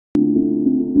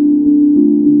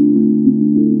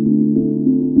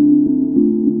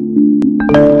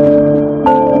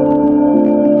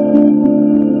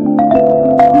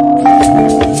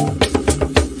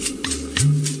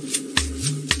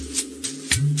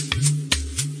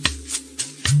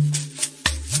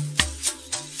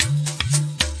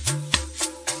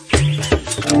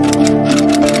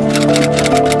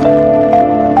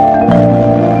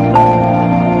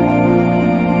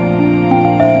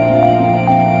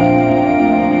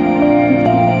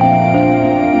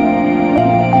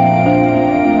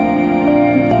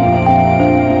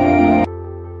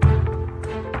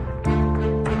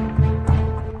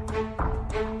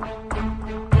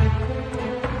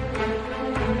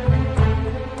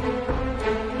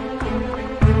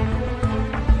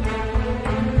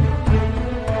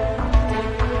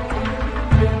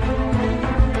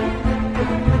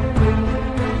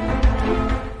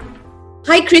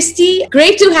Christy.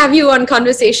 Great to have you on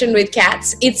Conversation with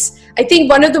Cats. It's, I think,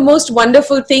 one of the most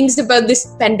wonderful things about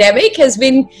this pandemic has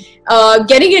been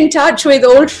getting in touch with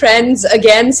old friends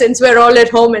again, since we're all at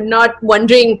home and not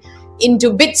wandering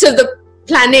into bits of the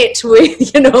planet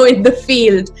with, in the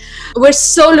field. We're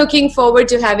so looking forward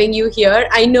to having you here.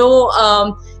 I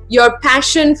know your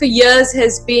passion for years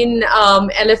has been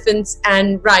elephants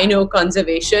and rhino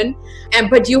conservation,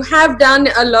 but you have done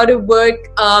a lot of work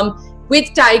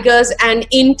with tigers and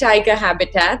in tiger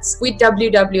habitats with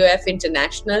WWF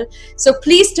International. So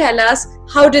please tell us,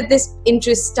 how did this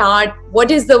interest start? What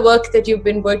is the work that you've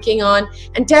been working on?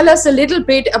 And tell us a little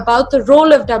bit about the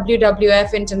role of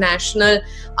WWF International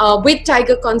with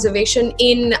tiger conservation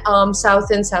in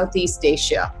South and Southeast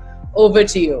Asia. Over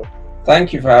to you.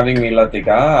 Thank you for having me,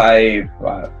 Latika.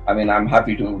 I mean, I'm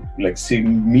happy to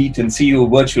meet and see you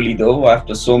virtually, though.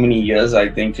 After so many years, I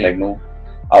think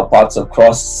our paths have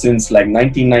crossed since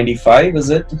 1995, is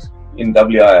it, in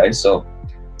WII? So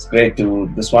it's great to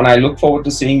this one. I look forward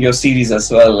to seeing your series as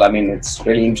well. I mean, it's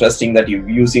really interesting that you're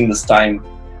using this time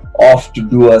off to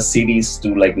do a series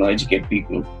to educate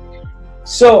people.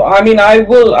 So I mean, I've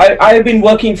been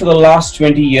working for the last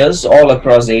 20 years all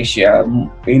across Asia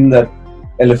in the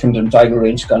elephant and tiger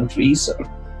range countries.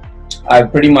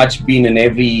 I've pretty much been in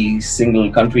every single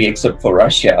country except for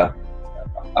Russia,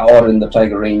 or in the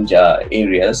tiger range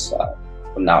areas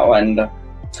for now. And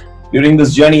during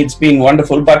this journey, it's been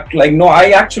wonderful. But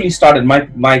I actually started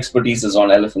my expertise is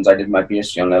on elephants. I did my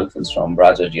PhD on elephants from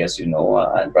Rajaji, as you know,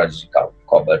 and Rajaji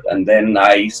Corbett. And then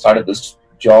I started this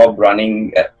job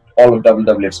running all of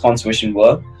WWF's conservation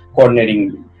work,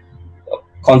 coordinating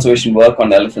conservation work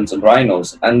on elephants and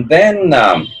rhinos. And then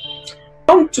around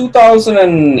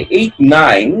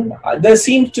 2008-9, there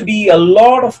seemed to be a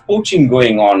lot of poaching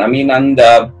going on. I mean, and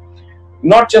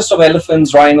not just of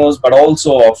elephants, rhinos, but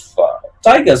also of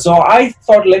tigers. So I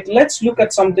thought, let's look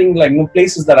at something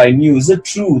places that I knew. Is it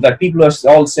true that people are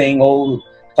all saying, oh,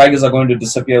 tigers are going to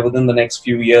disappear within the next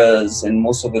few years in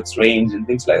most of its range and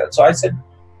things like that? So I said,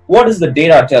 what does the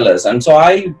data tell us? And so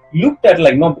I looked at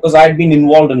because I had been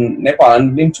involved in Nepal,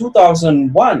 and in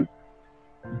 2001,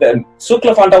 the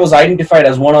Suklafanta was identified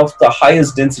as one of the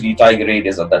highest density tiger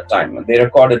areas at that time. They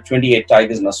recorded 28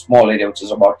 tigers in a small area, which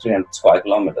is about 300 square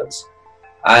kilometers.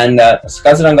 And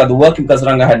Kaziranga, the work in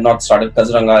Kaziranga had not started.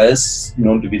 Kaziranga is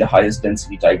known to be the highest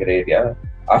density tiger area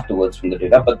afterwards from the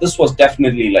data, but this was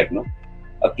definitely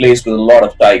a place with a lot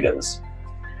of tigers.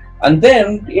 And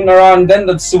then then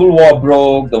the civil war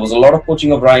broke. There was a lot of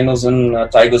poaching of rhinos and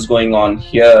tigers going on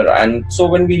here. And so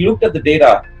when we looked at the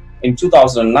data in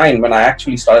 2009, when I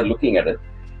actually started looking at it,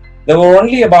 there were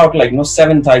only about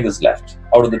 7 tigers left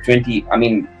out of the 20. I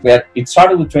mean, where it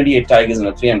started with 28 tigers in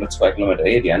a 300 square kilometer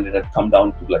area, and it had come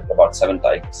down to about 7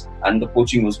 tigers. And the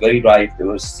poaching was very rife. They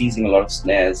were seizing a lot of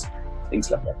snares,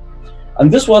 things like that. And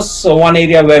this was one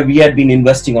area where we had been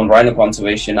investing on rhino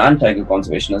conservation and tiger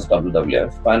conservation as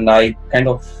WWF. And I kind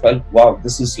of felt, wow,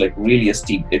 this is really a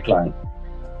steep decline.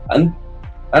 And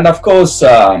of course,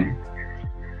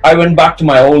 I went back to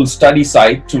my old study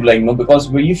site to because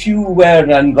if you were,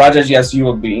 and Rajaji, as you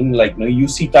have been, you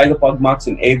see tiger pug marks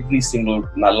in every single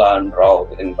Nalla and Rao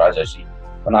in Rajaji.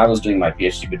 When I was doing my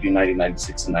PhD between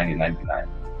 1996 and 1999.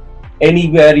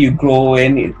 Anywhere you go,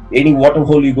 any water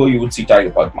hole you go, you would see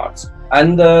tiger pug marks.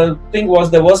 And the thing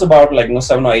was, there was about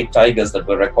 7 or 8 tigers that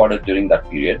were recorded during that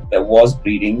period. There was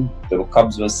breeding, there were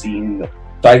cubs were seen.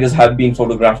 Tigers have been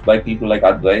photographed by people like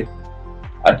Advait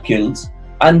at kills.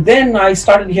 And then I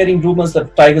started hearing rumors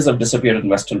that tigers have disappeared in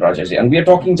Western Rajaji. And we are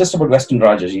talking just about Western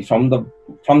Rajaji, from the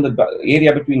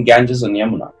area between Ganges and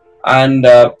Yamuna, and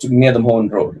near the Mohan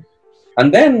Road.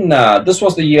 And then this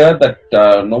was the year that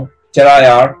Terai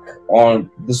Arc, on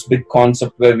this big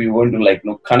concept where we were going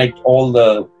to connect all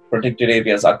the protected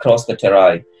areas across the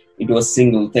Terai into a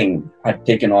single thing, had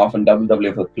taken off, and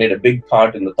WWF had played a big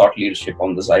part in the thought leadership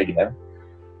on this idea.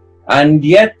 And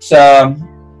yet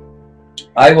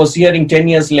I was hearing 10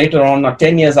 years later on, or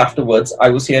 10 years afterwards, I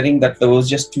was hearing that there was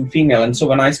just 2 female. And so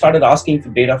when I started asking for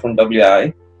data from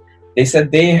WI, they said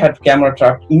they had camera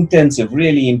trapped,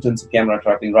 really intensive camera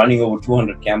trapping, running over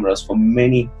 200 cameras for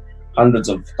many hundreds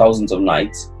of thousands of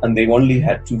nights, and they only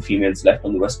had 2 females left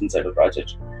on the western side of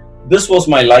Rajaj. This was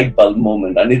my light bulb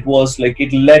moment, and it was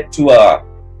it led to a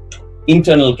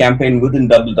internal campaign within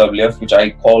WWF, which I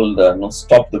called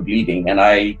Stop the Bleeding. And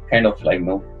I kind of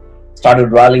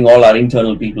started rallying all our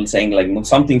internal people, saying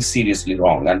something's seriously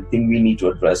wrong and thing we need to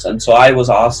address. And so I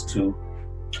was asked to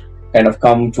kind of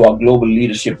come to our global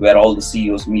leadership, where all the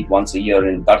CEOs meet once a year,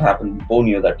 and that happened in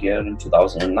Borneo that year in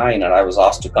 2009. And I was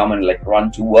asked to come and run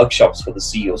 2 workshops for the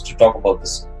CEOs to talk about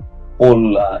this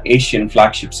whole Asian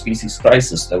flagship species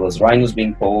crisis. There was rhinos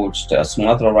being poached,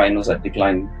 Sumatra rhinos had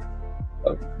declined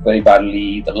very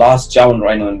badly. The last Javan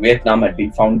rhino in Vietnam had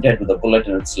been found dead with a bullet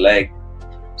in its leg.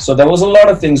 So there was a lot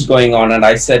of things going on, and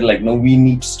I said, like, no, we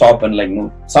need to stop, and like,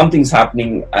 no, something's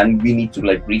happening and we need to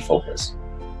like refocus.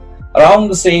 Around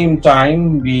the same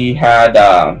time, we had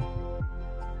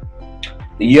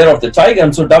the year of the tiger,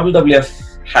 and so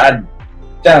WWF had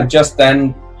just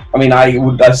then, I mean, I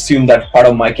would assume that part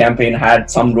of my campaign had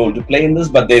some role to play in this,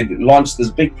 but they launched this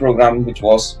big program, which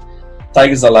was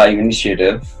Tigers Alive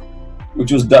initiative,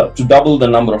 which was to double the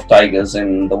number of tigers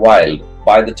in the wild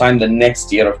by the time the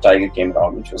next year of tiger came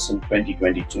around, which was in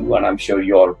 2022. And I'm sure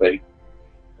you're very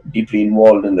deeply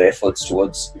involved in the efforts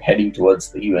towards heading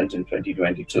towards the event in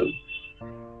 2022.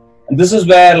 And this is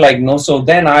where, like, no, so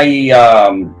then I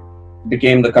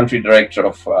became the country director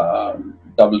of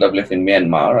WWF in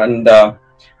Myanmar. And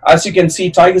as you can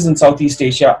see, tigers in Southeast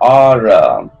Asia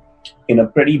are in a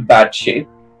pretty bad shape.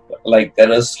 Like,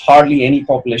 there is hardly any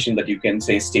population that you can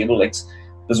say stable. Like,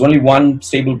 there's only one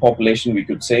stable population we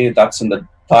could say, that's in the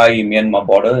Thai-Myanmar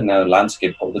border in a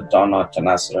landscape called the Dana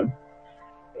Tenasserim.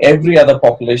 Every other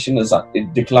population is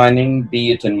declining,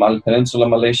 be it in Peninsula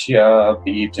Malaysia,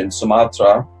 be it in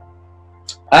Sumatra.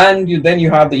 And then you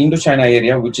have the Indochina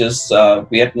area, which is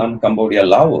Vietnam, Cambodia,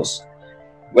 Laos,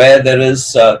 where there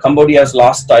is Cambodia's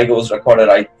last tiger was recorded,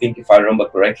 I think, if I remember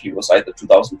correctly, was either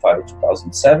 2005 or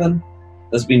 2007.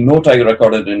 There's been no tiger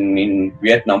recorded in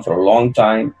Vietnam for a long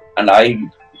time. And I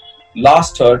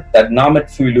last heard that Namet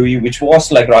Phui, which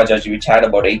was like Rajaji, which had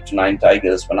about 8 to 9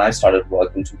 tigers when I started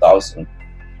work in 2000,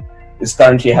 this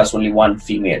currently has only one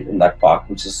female in that park,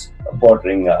 which is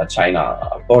bordering China,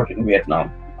 bordering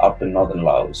Vietnam, up in northern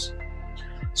Laos.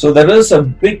 So there is a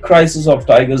big crisis of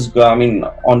tigers,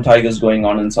 on tigers going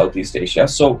on in Southeast Asia.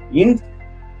 So in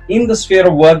the sphere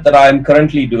of work that I'm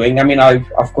currently doing, I mean, I've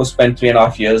of course spent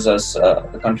 3.5 years as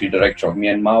the country director of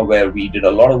Myanmar, where we did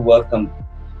a lot of work on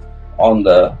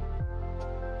the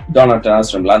Dana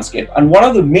Tenasserim landscape. And one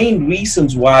of the main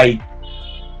reasons why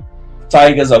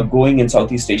tigers are going in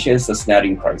Southeast Asia is the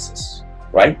snaring crisis,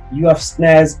 right? You have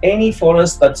snares, any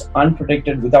forest that's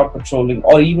unprotected without patrolling,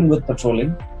 or even with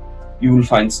patrolling, you will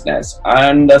find snares.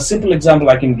 And a simple example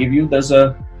I can give you, there's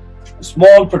a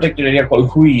small protected area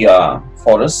called Hui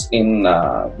Forest in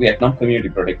Vietnam, community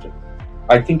protected.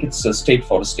 I think it's a state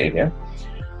forest area.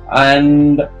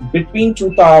 And between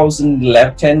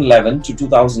 2010-11 to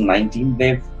 2019,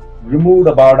 they've removed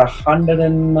about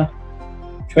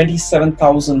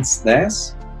 127,000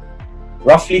 snares.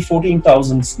 Roughly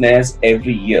 14,000 snares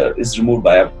every year is removed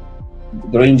by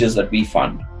the rangers that we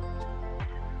fund.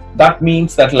 That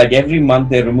means that like every month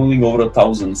they're removing over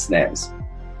 1,000 snares.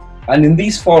 And in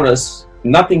these forests,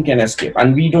 nothing can escape.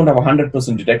 And we don't have a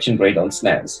 100% detection rate on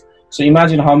snares. So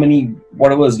imagine how many,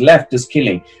 whatever is left is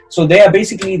killing. So they are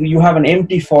basically, you have an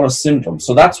empty forest syndrome.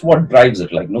 So that's what drives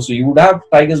it. Like, no, so you would have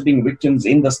tigers being victims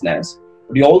in the snares,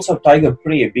 but you also have tiger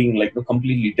prey being like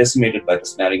completely decimated by the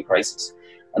snaring crisis.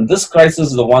 And this crisis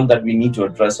is the one that we need to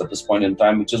address at this point in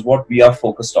time, which is what we are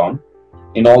focused on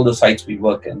in all the sites we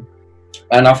work in.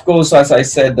 And of course, as I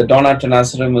said, the Dana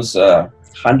Tenasserim is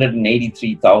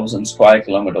 183,000 square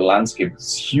kilometer landscape.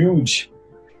 It's huge.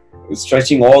 It's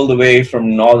stretching all the way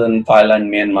from northern Thailand,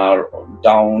 Myanmar,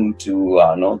 down to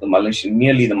the Malaysian,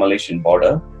 nearly the Malaysian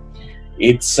border.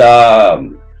 It's got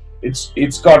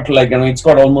like, it's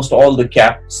got almost all the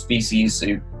cat species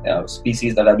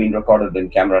that have been recorded in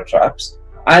camera traps.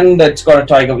 And it's got a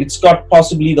tiger. It's got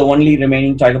possibly the only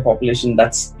remaining tiger population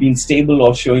that's been stable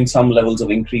or showing some levels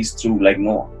of increase through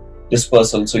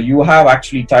dispersal. So you have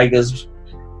actually tigers.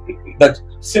 That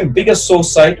biggest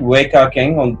source site, Weka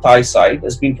Keng on Thai side,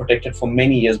 has been protected for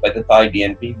many years by the Thai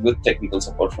DNP with technical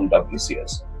support from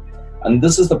WCS. And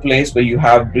this is the place where you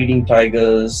have breeding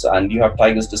tigers and you have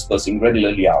tigers dispersing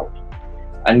regularly out.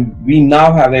 And we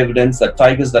now have evidence that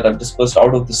tigers that have dispersed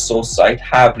out of the source site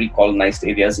have recolonized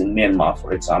areas in Myanmar,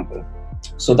 for example.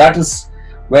 So that is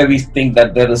where we think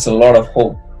that there is a lot of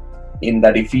hope in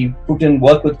that if we put in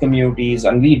work with communities,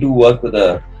 and we do work with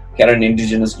the Karen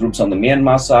indigenous groups on the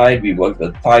Myanmar side, we work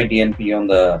with Thai DNP on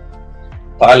the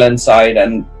Thailand side,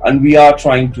 and we are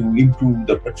trying to improve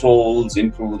the patrols,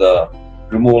 improve the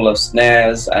removal of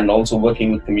snares, and also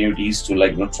working with communities to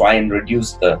try and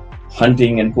reduce the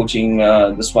hunting and poaching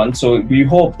this one. So we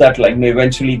hope that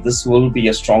eventually this will be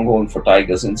a stronghold for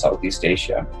tigers in Southeast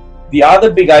Asia. The other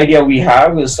big idea we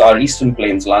have is our Eastern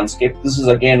Plains landscape. This is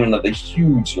again another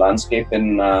huge landscape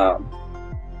in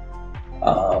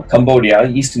Cambodia,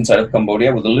 eastern side of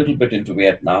Cambodia, with a little bit into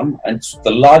Vietnam, and it's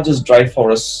the largest dry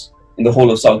forest in the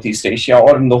whole of Southeast Asia,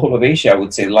 or in the whole of Asia, I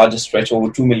would say, the largest stretch, over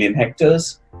 2 million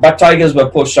hectares. But tigers were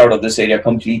pushed out of this area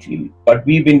completely. But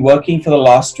we've been working for the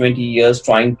last 20 years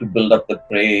trying to build up the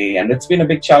prey, and it's been a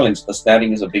big challenge. The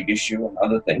snaring is a big issue and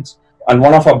other things. And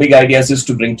one of our big ideas is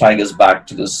to bring tigers back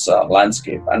to this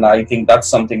landscape. And I think that's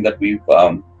something that we've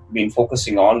been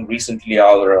focusing on. Recently,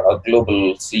 our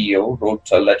global CEO wrote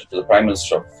a letter to the Prime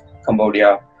Minister of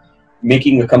Cambodia,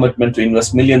 making a commitment to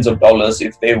invest millions of dollars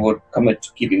if they would commit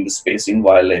to keeping the space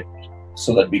inviolate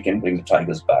so that we can bring the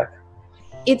tigers back.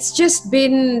 It's just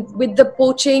been, with the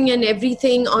poaching and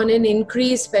everything, on an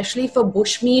increase, especially for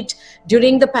bushmeat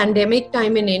during the pandemic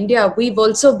time in India. We've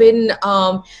also been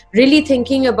really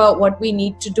thinking about what we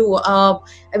need to do.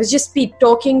 I was just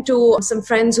talking to some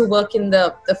friends who work in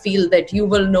the field that you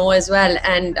will know as well,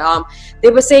 and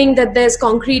they were saying that there's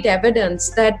concrete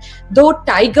evidence that though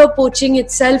tiger poaching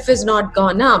itself is not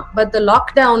gone up, but the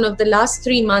lockdown of the last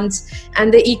 3 months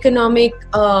and the economic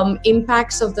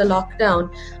impacts of the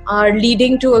lockdown are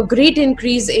leading to a great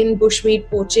increase in bushmeat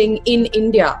poaching in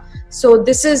India. So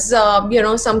this is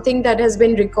something that has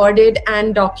been recorded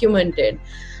and documented.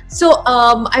 So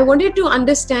I wanted to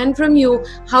understand from you,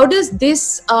 how does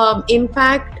this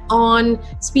impact on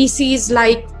species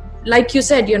like you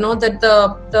said, that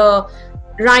the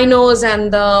rhinos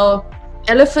and the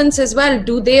elephants as well,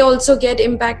 do they also get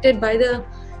impacted by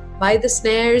the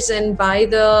snares and by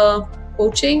the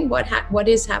poaching? What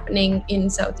is happening in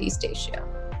Southeast Asia?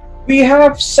 We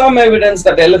have some evidence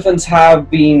that elephants have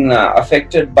been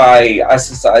affected by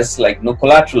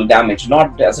collateral damage,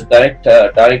 not as a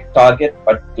direct target,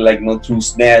 but through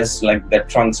snares, like their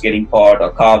trunks getting caught,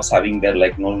 or calves having their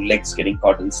legs getting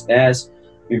caught in snares.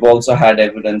 We've also had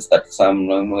evidence that some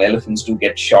elephants do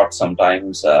get shot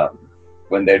sometimes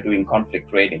when they're doing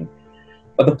conflict raiding.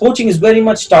 But the poaching is very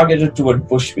much targeted toward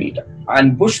bushmeat,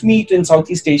 and bushmeat in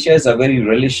Southeast Asia is a very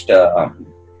relished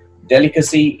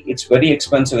delicacy. It's very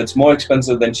expensive. It's more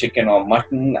expensive than chicken or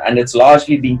mutton, and it's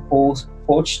largely being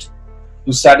poached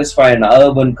to satisfy an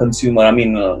urban consumer. I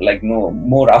mean,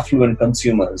 more affluent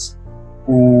consumers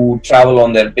who travel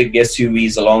on their big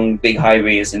SUVs along big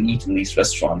highways and eat in these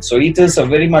restaurants. So it is a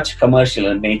very much commercial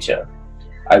in nature,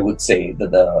 I would say,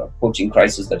 the poaching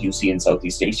crisis that you see in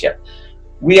Southeast Asia.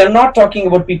 We are not talking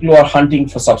about people who are hunting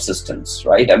for subsistence,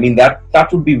 right? I mean, that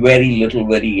would be very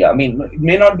little, it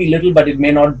may not be little, but it may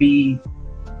not be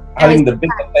having the big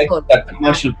effect that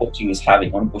commercial poaching is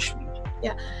having on bushmeat.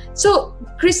 Yeah. So,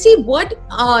 Christy,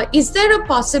 is there a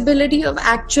possibility of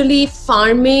actually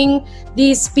farming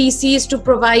these species to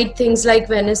provide things like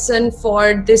venison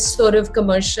for this sort of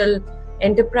commercial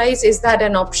enterprise? Is that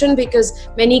an option? Because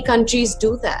many countries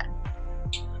do that.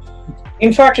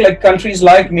 In fact, countries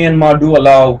like Myanmar do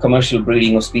allow commercial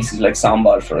breeding of species like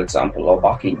sambar, for example, or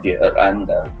barking deer, and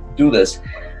do this.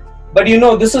 But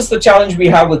this is the challenge we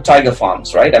have with tiger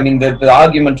farms, right? I mean, the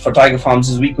argument for tiger farms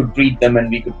is we could breed them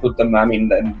and we could put them,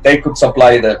 then they could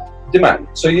supply the demand.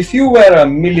 So if you were a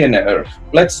millionaire,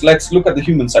 let's look at the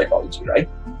human psychology, right?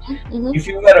 Mm-hmm. If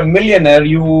you were a millionaire,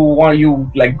 you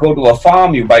go to a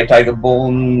farm, you buy tiger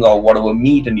bone or whatever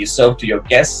meat, and you serve to your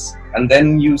guests. And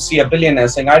then you see a billionaire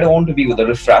saying, I don't want to be with a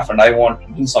riffraff and I want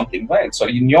to do something wild. So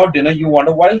in your dinner, you want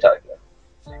a wild tiger.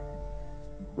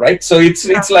 Right? So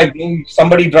it's like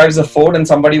somebody drives a Ford and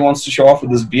somebody wants to show off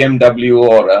with this BMW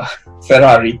or a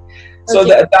Ferrari. So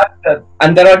okay.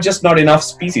 And there are just not enough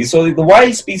species. So the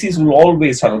wild species will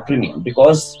always have a premium,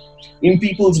 because in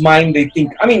people's mind, they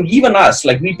think, even us,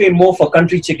 we pay more for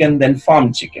country chicken than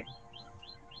farm chicken.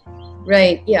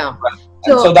 Right, yeah. Right?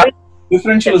 So that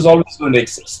differential is always going to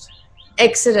exist.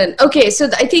 Excellent. Okay, so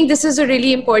I think this is a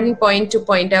really important point to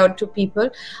point out to people.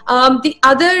 The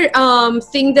other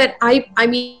thing that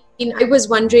I was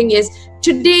wondering is,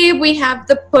 today we have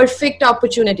the perfect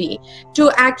opportunity to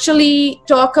actually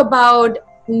talk about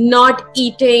not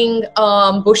eating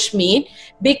bushmeat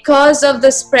because of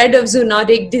the spread of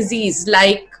zoonotic disease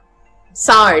like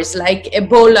SARS, like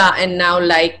Ebola, and now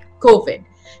like COVID-19.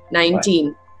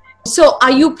 Right. So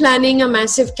are you planning a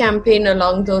massive campaign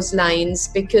along those lines?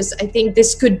 Because I think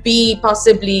this could be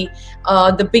possibly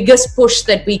the biggest push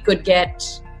that we could get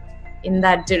in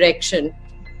that direction.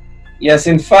 Yes,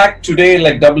 in fact, today,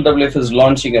 WWF is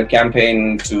launching a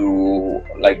campaign to,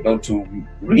 to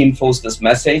reinforce this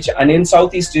message. And in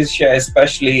Southeast Asia,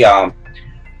 especially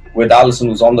with Alison,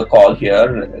 who's on the call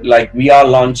here, we are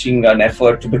launching an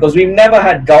effort because we've never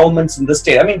had governments in the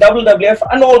state. I mean, WWF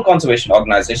and all conservation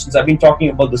organizations have been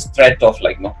talking about this threat of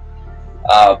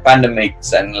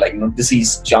pandemics and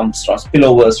disease jumps from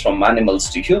spillovers from animals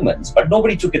to humans, but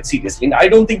nobody took it seriously. And I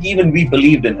don't think even we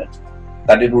believed in it,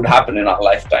 that it would happen in our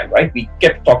lifetime, right? We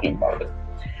kept talking about it.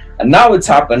 And now it's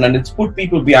happened, and it's put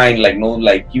people behind,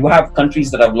 you have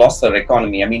countries that have lost their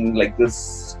economy. I mean,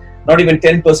 this not even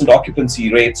 10%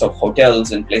 occupancy rates of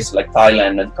hotels in places like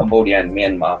Thailand and Cambodia and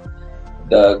Myanmar.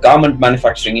 The garment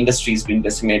manufacturing industry has been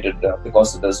decimated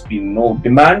because there's been no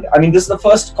demand. I mean, this is the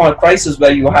first crisis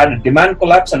where you had a demand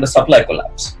collapse and a supply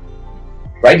collapse,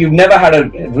 right? You've never had a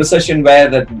recession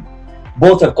where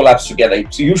both have collapsed together.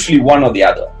 It's usually one or the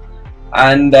other.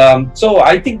 And so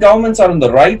I think governments are in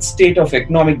the right state of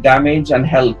economic damage and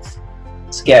health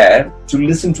scare to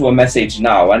listen to a message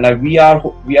now. And we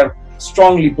are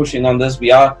strongly pushing on this.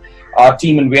 Our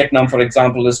team in Vietnam, for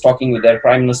example, is talking with their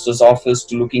Prime Minister's office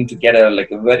to looking to get a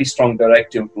very strong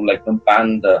directive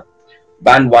to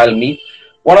ban wild meat.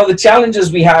 One of the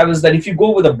challenges we have is that if you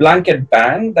go with a blanket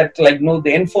ban, that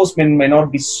the enforcement may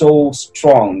not be so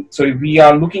strong. So we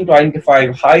are looking to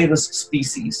identify high risk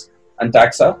species and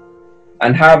taxa,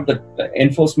 and have the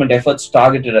enforcement efforts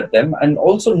targeted at them, and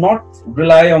also not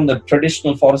rely on the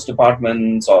traditional forest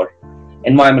departments or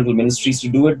environmental ministries to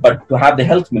do it, but to have the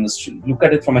health ministry look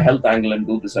at it from a health angle and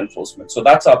do this enforcement. So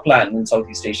that's our plan in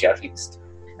Southeast Asia, at least.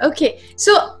 Okay,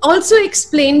 so also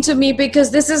explain to me,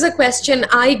 because this is a question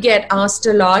I get asked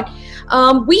a lot.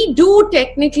 We do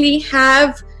technically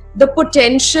have the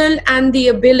potential and the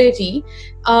ability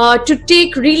to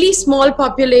take really small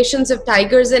populations of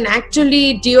tigers and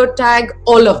actually geotag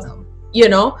all of them,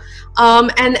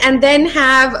 and then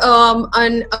have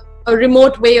a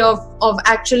remote way of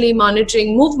actually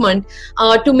monitoring movement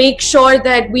to make sure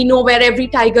that we know where every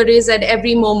tiger is at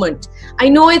every moment. I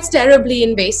know it's terribly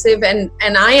invasive, and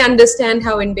I understand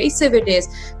how invasive it is,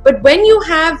 but when you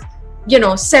have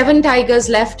 7 tigers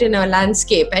left in a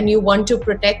landscape and you want to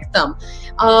protect them,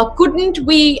 couldn't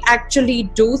we actually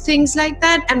do things like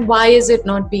that? And why is it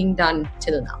not being done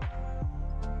till now?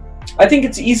 I think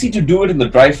it's easy to do it in the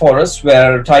dry forest,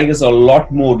 where tigers are a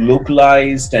lot more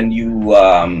localized, and you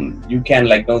can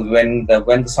when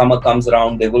the summer comes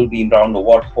around, they will be around the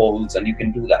waterholes, and you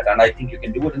can do that. And I think you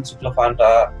can do it in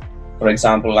Sutlafanta, for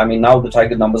example. I mean, now the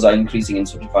tiger numbers are increasing in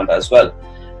Sutlafanta as well,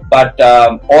 but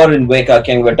or in Weka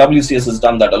Keng, where WCS has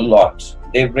done that a lot.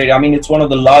 It's one of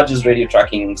the largest radio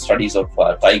tracking studies of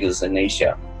tigers in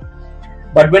Asia.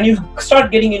 But when you start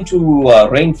getting into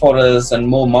rainforests and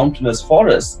more mountainous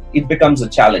forests, it becomes a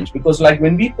challenge, because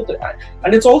when we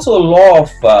and it's also a law of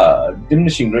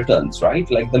diminishing returns, right?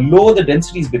 The lower the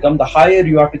densities become, the higher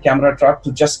you have to camera trap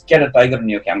to just get a tiger in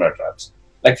your camera traps.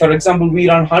 For example, we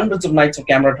run hundreds of nights of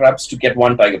camera traps to get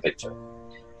one tiger picture.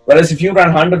 Whereas if you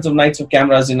run hundreds of nights of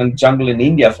cameras in a jungle in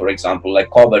India, for example, like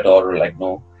Corbett or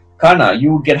Kana,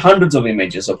 you get hundreds of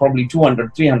images, or probably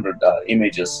 200, 300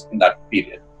 images in that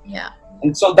period. Yeah.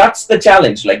 And so that's the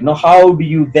challenge. How do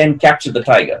you then capture the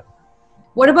tiger?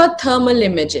 What about thermal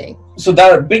imaging? So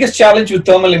the biggest challenge with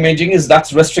thermal imaging is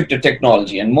that's restricted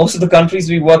technology. And most of the countries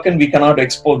we work in, we cannot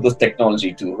export this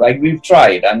technology to, right? We've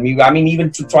tried. And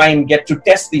even to try and get to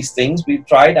test these things, we've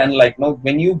tried. And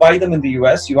when you buy them in the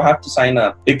US, you have to sign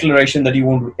a declaration that you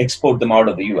won't export them out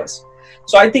of the US.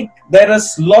 So I think there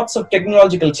is lots of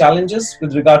technological challenges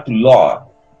with regard to law.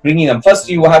 Bringing them. First,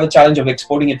 you have a challenge of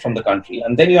exporting it from the country,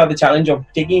 and then you have the challenge of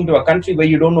taking it to a country where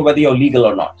you don't know whether you're legal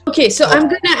or not. Okay, so I'm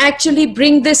going to actually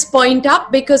bring this point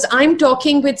up, because I'm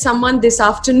talking with someone this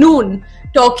afternoon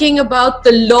talking about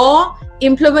the law,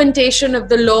 implementation of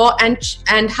the law,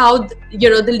 and how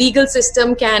the legal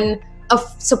system can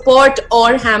support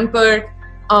or hamper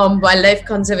wildlife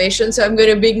conservation. So I'm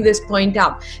going to bring this point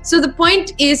up. So the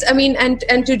point is,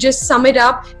 and to just sum it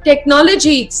up,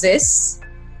 technology exists.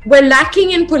 We're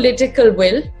lacking in political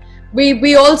will.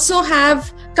 We also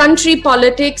have country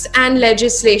politics and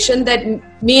legislation that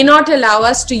may not allow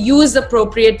us to use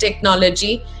appropriate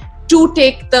technology to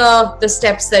take the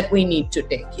steps that we need to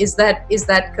take. Is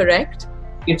that correct?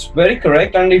 It's very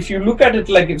correct. And if you look at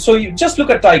it so you just look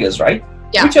at tigers, right?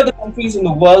 Yeah. Which are the countries in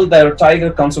the world that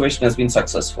tiger conservation has been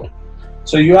successful?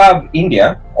 So you have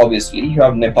India, obviously, you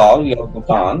have Nepal, you have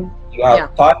Bhutan, you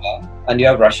have Thailand, and you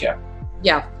have Russia.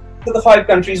 Yeah. To the 5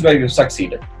 countries where we've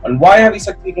succeeded. And why have we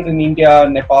succeeded in India,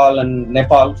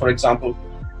 Nepal, for example?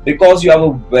 Because you have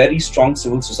a very strong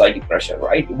civil society pressure,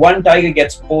 right? One tiger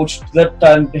gets poached,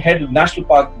 the head of national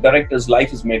park director's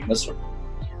life is made miserable,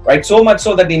 right? So much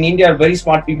so that in India, very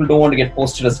smart people don't want to get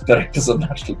posted as directors of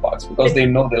national parks, because they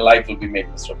know their life will be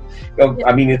made miserable.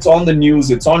 It's on the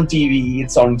news, it's on TV,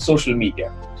 it's on social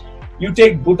media. You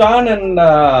take Bhutan and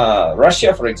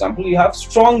Russia, for example, you have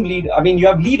strong you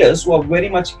have leaders who are very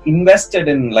much invested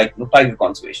in tiger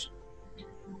conservation.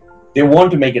 They want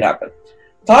to make it happen.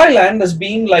 Thailand has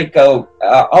been a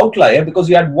outlier, because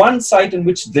you had one site in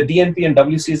which the DNP and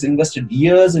WC has invested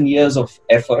years and years of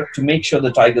effort to make sure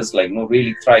the tigers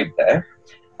really thrive there.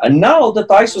 And now the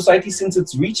Thai society, since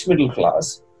it's reached middle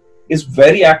class, is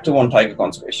very active on tiger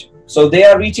conservation. So they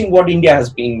are reaching what India has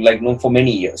been like known for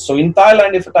many years. So in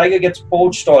Thailand, if a tiger gets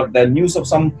poached or the news of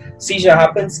some seizure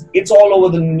happens, it's all over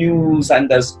the news and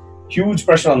there's huge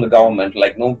pressure on the government.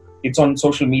 Like it's on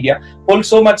social media.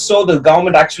 So much so the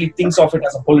government actually thinks of it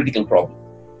as a political problem.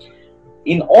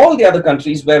 In all the other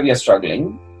countries where we are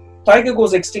struggling, tiger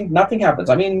goes extinct, nothing happens.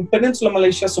 I mean, Peninsular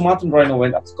Malaysia, Sumatran rhino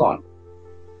went, that's gone.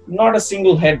 Not a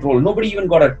single head roll. Nobody even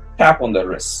got a tap on the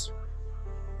wrist.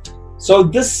 So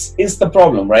this is the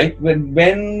problem, right?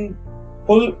 When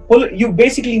you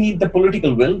basically need the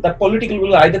political will. That political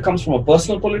will either comes from a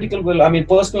personal political will, I mean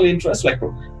personal interest like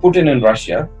Putin in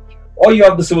Russia, or you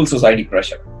have the civil society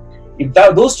pressure. If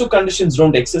those two conditions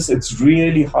don't exist, it's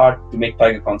really hard to make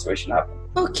tiger conservation happen.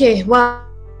 Okay, wow.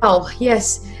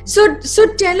 Yes. So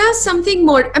tell us something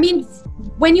more. I mean,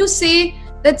 when you say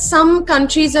that some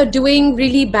countries are doing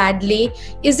really badly,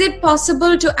 is it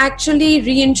possible to actually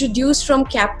reintroduce from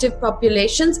captive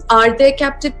populations? Are there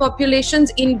captive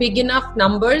populations in big enough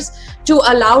numbers to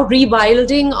allow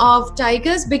rewilding of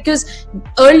tigers? Because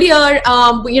earlier,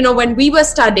 when we were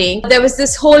studying, there was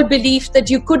this whole belief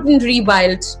that you couldn't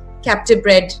rewild captive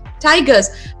bred tigers.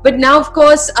 But now, of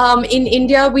course, in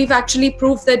India, we've actually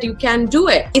proved that you can do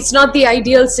it. It's not the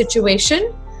ideal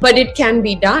situation, but it can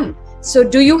be done. So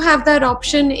do you have that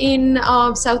option in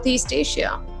Southeast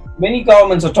Asia? Many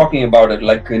governments are talking about it.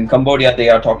 Like in Cambodia, they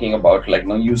are talking about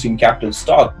using captive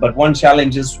stock. But one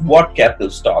challenge is what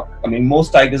captive stock? I mean,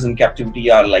 most tigers in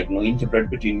captivity are interbred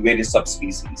between various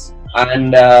subspecies.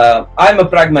 And I'm a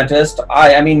pragmatist.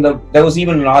 I mean, there was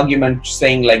even an argument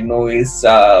saying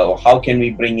how can we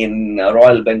bring in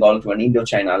Royal Bengal to an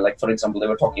Indochina? Like, for example, they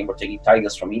were talking about taking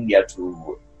tigers from India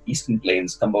to Eastern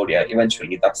Plains, Cambodia.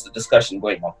 Eventually, that's the discussion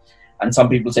going on. And some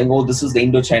people saying, oh, this is the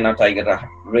Indochina tiger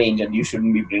range and you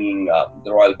shouldn't be bringing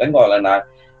the Royal Bengal. And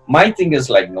my thing is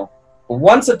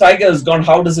once a tiger is gone,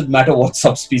 how does it matter what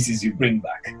subspecies you bring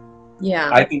back? Yeah.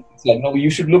 I think it's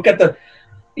you should look at the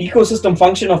ecosystem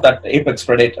function of that apex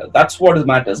predator. That's what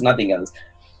matters, nothing else.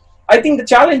 I think the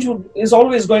challenge is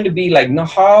always going to be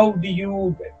how do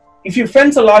you, if you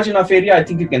fence a large enough area, I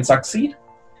think you can succeed.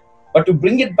 But to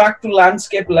bring it back to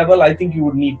landscape level, I think you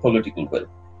would need political will.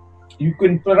 You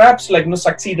can perhaps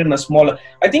succeed in a smaller.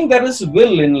 I think there is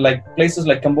will in places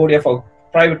like Cambodia for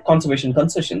private conservation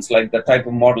concessions, like the type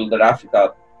of model that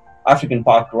African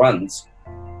Park runs.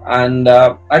 And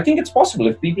I think it's possible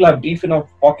if people have deep enough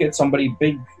pockets, somebody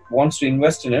big wants to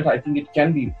invest in it. I think it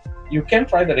can be. You can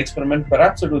try that experiment.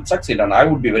 Perhaps it would succeed, and I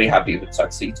would be very happy if it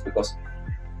succeeds because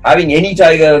having any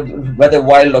tiger, whether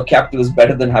wild or captive, is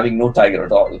better than having no tiger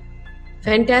at all.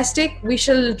 Fantastic. We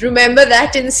shall remember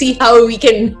that and see how we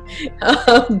can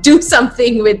do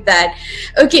something with that.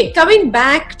 Okay, coming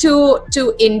back to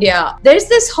India, there's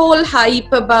this whole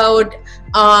hype about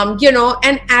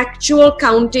an actual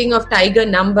counting of tiger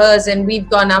numbers, and we've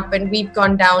gone up and we've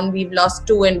gone down, we've lost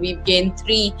 2 and we've gained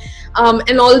 3,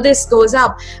 and all this goes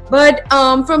up. But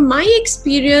from my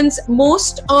experience,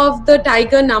 most of the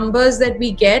tiger numbers that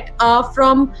we get are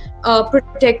from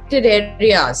protected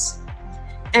areas.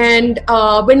 And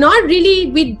we're not really,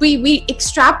 we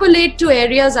extrapolate to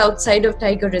areas outside of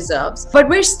tiger reserves, but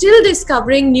we're still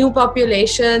discovering new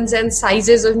populations and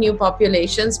sizes of new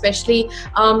populations, especially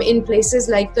in places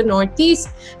like the Northeast.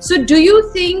 So do you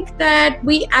think that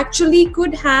we actually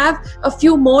could have a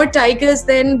few more tigers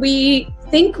than we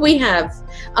think we have?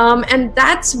 And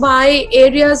that's why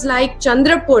areas like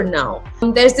Chandrapur now,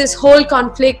 there's this whole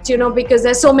conflict, because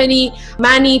there's so many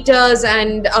man-eaters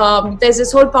and there's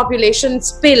this whole population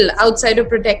spill outside of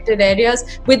protected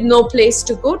areas with no place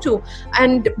to go to.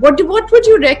 And what would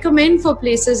you recommend for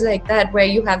places like that where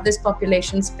you have this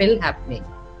population spill happening?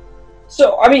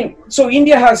 So, so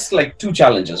India has 2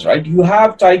 challenges, right? You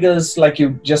have tigers, like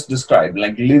you just described,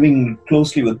 living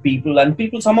closely with people and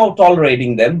people somehow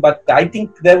tolerating them. But I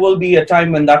think there will be a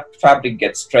time when that fabric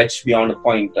gets stretched beyond a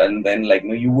point, and then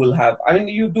you will have,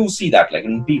 you do see that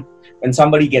when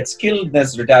somebody gets killed,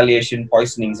 there's retaliation,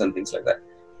 poisonings and things like that.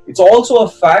 It's also a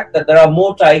fact that there are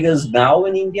more tigers now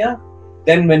in India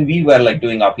than when we were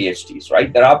doing our PhDs,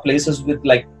 right? There are places with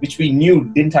which we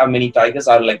knew didn't have many tigers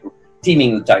are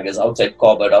teeming with tigers outside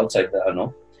Corbett, outside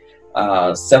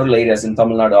several areas in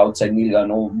Tamil Nadu, outside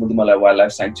Mudumala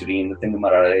Wildlife Sanctuary in the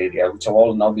Thingamara area, which have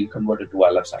all now been converted to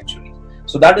wildlife sanctuaries.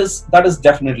 So that is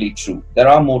definitely true. There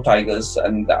are more tigers,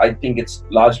 and I think it's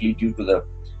largely due to the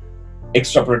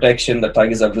extra protection that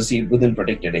tigers have received within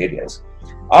protected areas.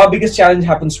 Our biggest challenge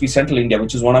happens to be Central India,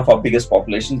 which is one of our biggest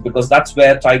populations, because that's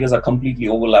where tigers are completely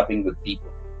overlapping with people.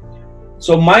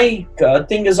 So my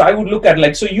thing is, I would look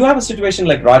at so you have a situation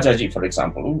like Rajaji, for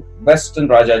example, Western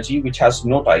Rajaji, which has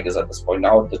no tigers at this point.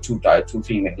 Now the two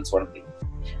females, one of them.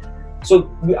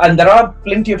 So, and there are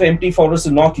plenty of empty forests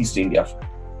in Northeast India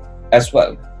as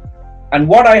well. And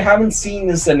what I haven't seen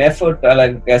is an effort,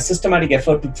 like a systematic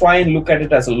effort to try and look at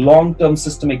it as a long-term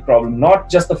systemic problem, not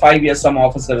just the 5 years some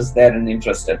officer is there and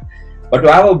interested, but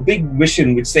to have a big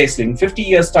vision which says in 50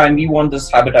 years time, we want this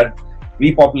habitat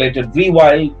repopulated,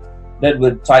 rewilded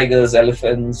with tigers,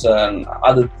 elephants, and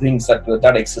other things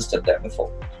that existed there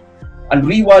before. And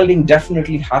rewilding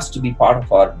definitely has to be part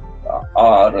of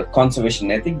our conservation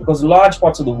ethic, because large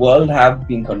parts of the world have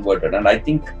been converted. And I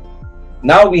think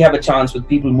now we have a chance with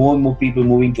more and more people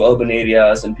moving to urban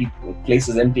areas and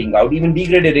places emptying out. Even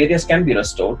degraded areas can be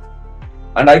restored.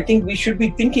 And I think we should be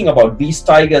thinking about these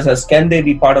tigers as, can they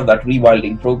be part of that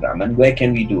rewilding program, and where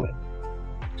can we do it?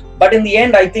 But in the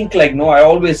end, I think, I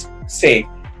always say,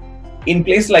 in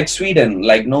places like Sweden,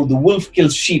 the wolf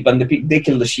kills sheep and they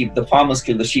kill the sheep, the farmers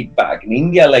kill the sheep back. In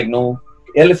India,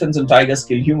 elephants and tigers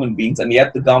kill human beings, and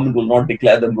yet the government will not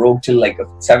declare them rogue till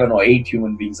 7 or 8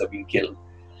 human beings have been killed.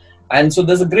 And so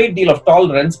there's a great deal of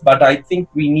tolerance, but I think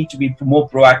we need to be more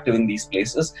proactive in these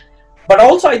places. But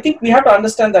also, I think we have to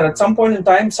understand that at some point in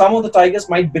time, some of the tigers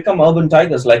might become urban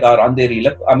tigers, like our Andheri,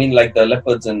 like the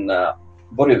leopards in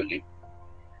Borivali.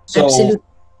 So, absolutely.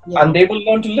 Yeah. And they will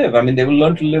learn to live. They will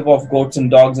learn to live off goats and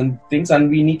dogs and things, and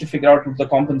we need to figure out the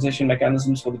compensation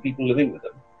mechanisms for the people living with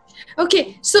them.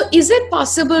 Okay, so is it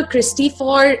possible, Christy,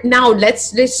 for now,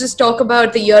 let's just talk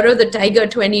about the Year of the Tiger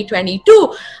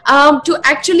 2022, to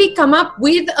actually come up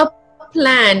with a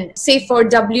plan, say for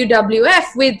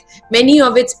WWF with many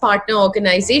of its partner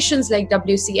organizations like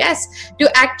WCS, to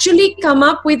actually come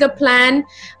up with a plan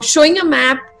showing a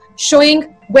map,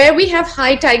 showing where we have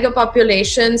high tiger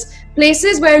populations,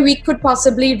 places where we could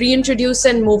possibly reintroduce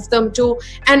and move them to,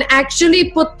 and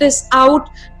actually put this out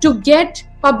to get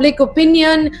public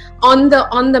opinion on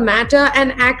the matter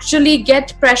and actually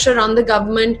get pressure on the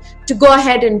government to go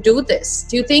ahead and do this?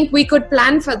 Do you think we could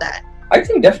plan for that? I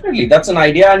think definitely that's an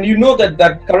idea, and you know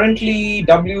that currently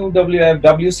WWF,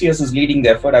 WCS is leading the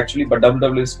effort actually, but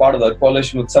WWF is part of the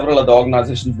coalition with several other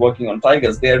organizations working on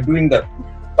tigers. They are doing the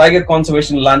Tiger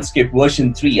Conservation Landscape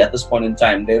version 3 at this point in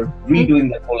time. They're redoing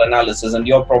that whole analysis, and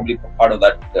you're probably part of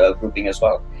that grouping as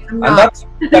well. And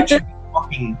that should be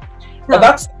talking. But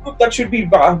that's the group that should be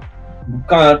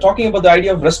talking about the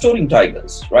idea of restoring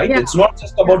tigers, right? Yeah. It's not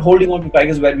just about holding on to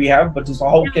tigers where we have, but it's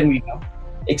how can we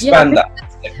expand that?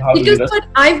 Because what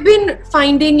I've been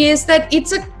finding is that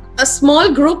it's a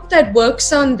small group that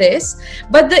works on this,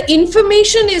 but the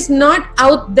information is not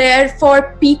out there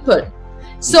for people.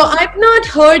 So I've not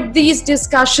heard these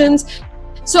discussions.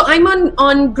 So I'm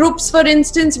on groups, for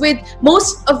instance, with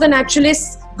most of the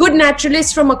naturalists, good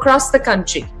naturalists from across the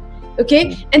country.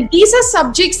 Okay, and these are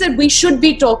subjects that we should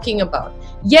be talking about.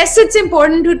 Yes, it's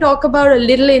important to talk about a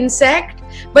little insect,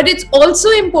 but it's also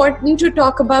important to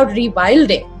talk about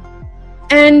rewilding.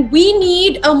 And we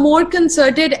need a more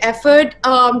concerted effort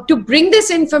to bring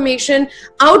this information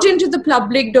out into the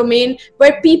public domain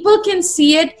where people can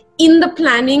see it in the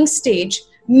planning stage,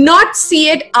 not see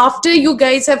it after you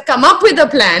guys have come up with a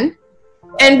plan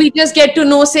and we just get to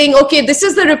know saying, okay, this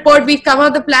is the report, we've come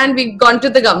up with the plan, we've gone to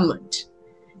the government.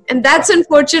 And that's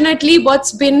unfortunately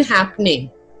what's been happening,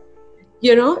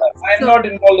 you know. I'm not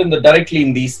involved directly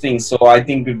in these things, so I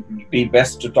think it would be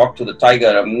best to talk to the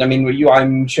tiger.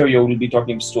 I'm sure you will be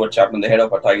talking to Stuart Chapman, the head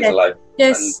of our Tigers Alive.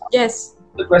 Yes, yes.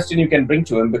 The question you can bring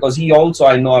to him, because he also,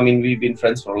 we've been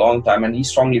friends for a long time, and he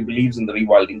strongly believes in the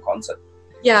rewilding concept.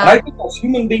 Yeah. And I think as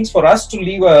human beings, for us to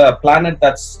leave a planet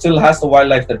that still has the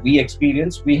wildlife that we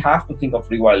experience, we have to think of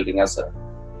rewilding as an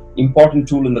important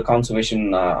tool in the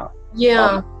conservation.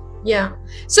 Yeah.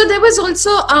 So there was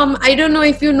also, I don't know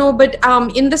if you know, but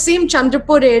in the same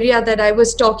Chandrapur area that I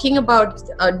was talking about,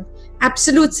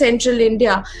 absolute central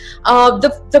India,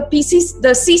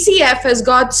 the CCF has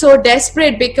got so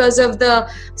desperate because of the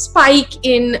spike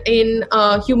in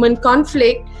human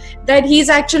conflict that he's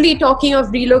actually talking of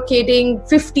relocating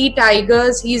 50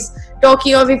 tigers. He's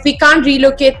talking of, if we can't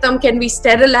relocate them, can we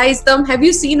sterilize them? Have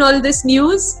you seen all this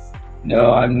news?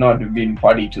 No, I'm not being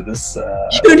party to this.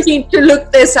 You need to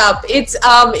look this up.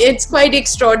 It's quite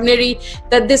extraordinary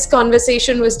that this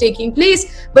conversation was taking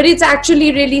place, but it's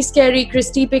actually really scary,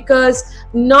 Christy, because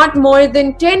not more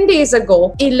than 10 days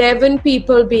ago, 11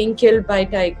 people being killed by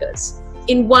tigers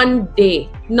in one day.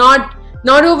 Not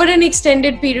over an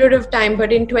extended period of time,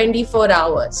 but in 24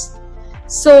 hours.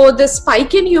 So the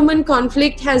spike in human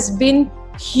conflict has been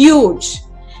huge.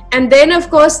 And then, of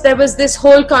course, there was this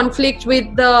whole conflict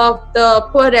with the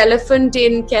poor elephant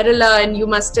in Kerala, and you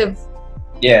must have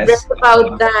read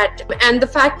about that. And the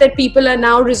fact that people are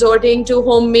now resorting to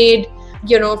homemade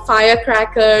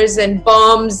firecrackers and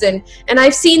bombs, and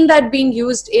I've seen that being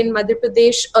used in Madhya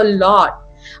Pradesh a lot.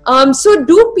 So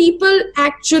do people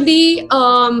actually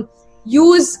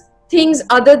use things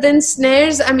other than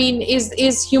snares? I mean,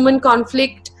 is human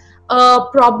conflict a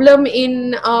problem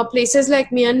in places like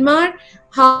Myanmar?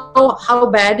 How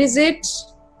bad is it?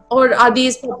 Or are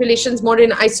these populations more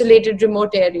in isolated,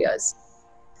 remote areas?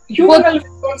 Human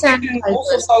elephant conflict in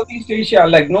most of Southeast Asia,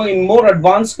 in more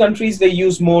advanced countries, they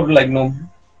use more like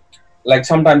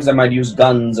sometimes they might use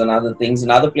guns and other things. In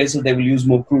other places, they will use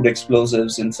more crude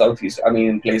explosives in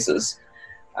in places.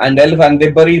 And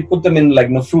they put them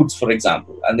in fruits, for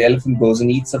example. And the elephant goes and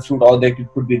eats the fruit, or they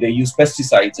use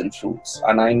pesticides in fruits.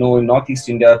 And I know in Northeast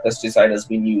India, pesticide has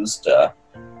been used to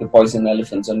poison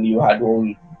elephants, and you had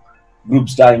whole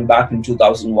groups dying back in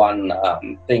 2001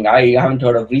 thing. I haven't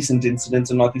heard of recent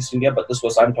incidents in Northeast India, but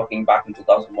I'm talking back in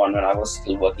 2001 when I was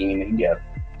still working in India.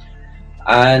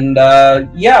 And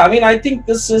I think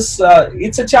this is,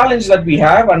 it's a challenge that we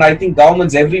have, and I think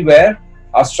governments everywhere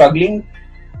are struggling.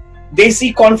 They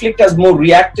see conflict as more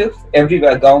reactive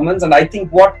everywhere, governments, and I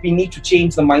think what we need to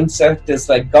change the mindset is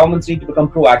governments need to become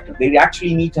proactive. They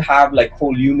actually need to have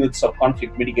whole units of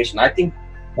conflict mitigation. I think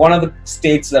one of the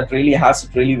states that really has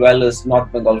it really well is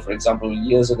North Bengal, for example.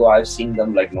 Years ago, I've seen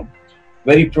them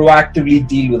very proactively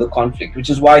deal with the conflict, which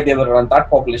is why they were around. That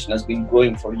population has been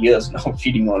growing for years now,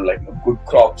 feeding on good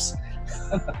crops,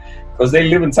 because they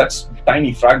live in such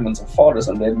tiny fragments of forest,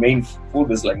 and their main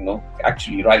food is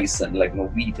actually rice and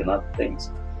wheat and other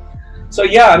things. So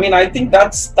I think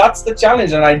that's the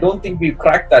challenge, and I don't think we've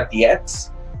cracked that yet.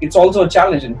 It's also a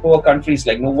challenge in poor countries.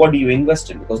 What do you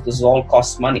invest in? Because this all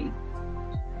costs money.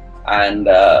 And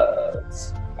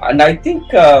I think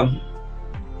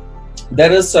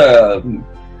there is a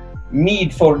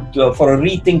need for a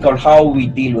rethink on how we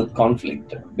deal with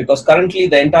conflict, because currently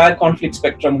the entire conflict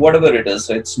spectrum, whatever it is,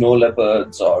 so it's snow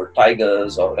leopards or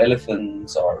tigers or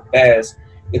elephants or bears,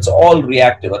 it's all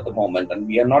reactive at the moment, and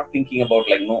we are not thinking about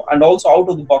and also out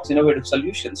of the box innovative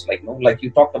solutions like you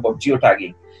talked about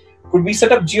geotagging. Could we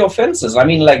set up geofences? I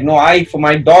mean, for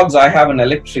my dogs, I have an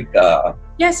electric.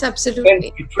 Yes,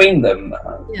 absolutely. We train them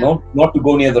not to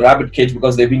go near the rabbit cage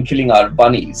because they've been killing our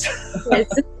bunnies. Yes.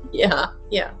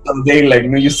 Yeah. So they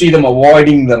you see them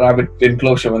avoiding the rabbit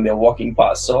enclosure when they're walking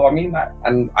past. So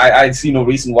I see no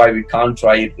reason why we can't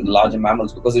try it with larger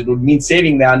mammals, because it would mean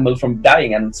saving the animal from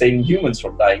dying and saving humans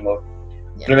from dying, or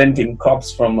preventing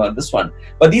crops from this one.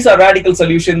 But these are radical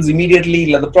solutions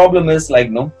immediately. The problem is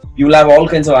you'll have all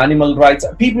kinds of animal rights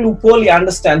people who poorly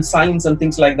understand science and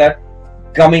things like that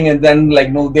coming, and then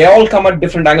they all come at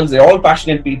different angles. They're all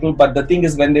passionate people, but the thing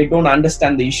is, when they don't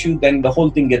understand the issue, then the whole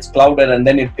thing gets clouded, and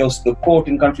then it goes to the court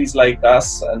in countries like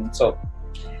us, and so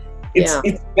it's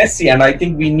messy. And I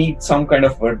think we need some kind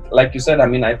of, like you said,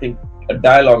 I think a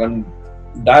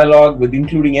dialogue with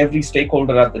including every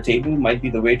stakeholder at the table might be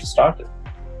the way to start it.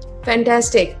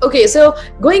 Fantastic. Okay, so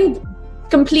going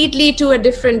completely to a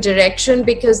different direction,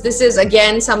 because this is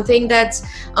again something that's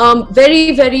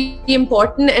very, very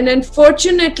important, and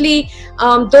unfortunately,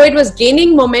 though it was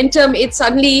gaining momentum, it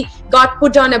suddenly got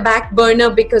put on a back burner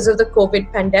because of the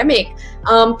COVID pandemic.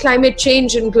 Climate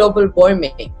change and global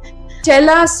warming. Tell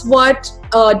us what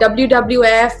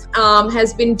WWF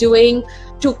has been doing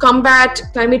to combat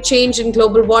climate change and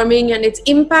global warming and its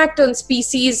impact on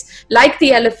species like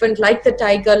the elephant, like the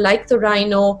tiger, like the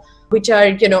rhino, which are,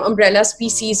 umbrella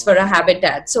species for a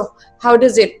habitat. So how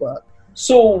does it work?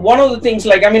 So one of the things,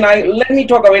 I'm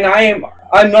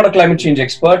not a climate change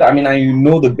expert. I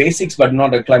know the basics, but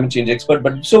not a climate change expert.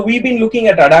 But so we've been looking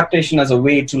at adaptation as a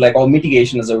way to or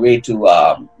mitigation as a way to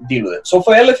deal with it. So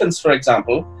for elephants, for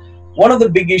example, one of the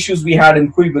big issues we had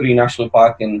in Kuiburi National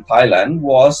Park in Thailand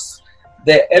was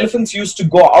the elephants used to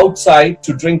go outside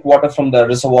to drink water from the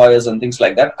reservoirs and things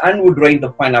like that, and would raid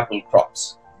the pineapple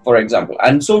crops, for example.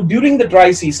 And so during the dry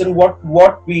season,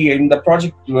 what we in the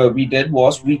project we did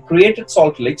was we created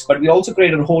salt licks, but we also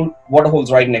created whole water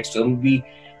holes right next to them.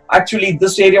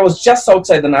 This area was just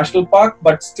outside the national park,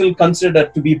 but still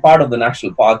considered to be part of the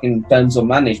national park in terms of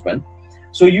management.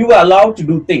 So you were allowed to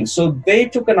do things. So they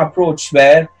took an approach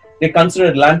where they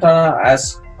considered lantana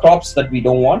as crops that we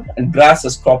don't want and grass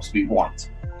as crops we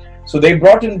want. So they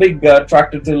brought in big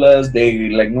tractor tillers. They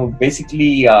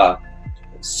basically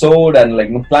sowed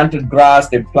and planted grass.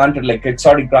 They planted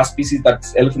exotic grass species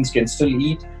that elephants can still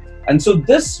eat. And so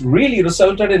this really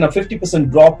resulted in a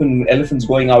 50% drop in elephants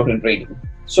going out and raiding.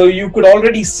 So you could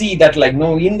already see that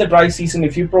in the dry season,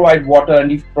 if you provide water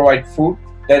and if you provide food,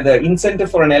 the incentive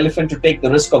for an elephant to take the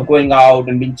risk of going out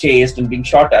and being chased and being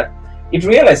shot at, it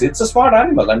realizes it's a smart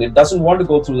animal and it doesn't want to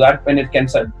go through that when it can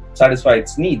satisfy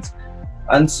its needs.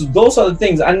 And so those are the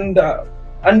things.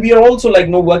 And we are also like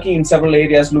working in several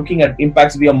areas, looking at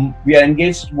impacts. We are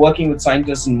engaged working with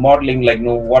scientists in modeling like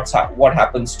what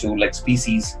happens to like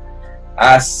species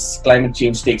as climate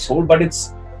change takes hold. But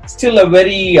it's still a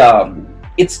very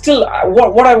it's still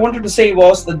what I wanted to say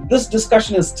was that this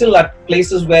discussion is still at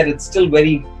places where it's still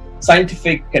very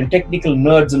scientific and technical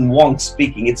nerds and wonks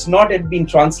speaking. It's not yet been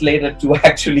translated to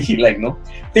actually things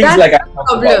that's like the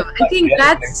problem. I think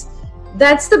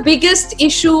that's the biggest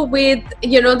issue with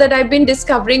that I've been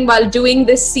discovering while doing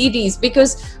this series,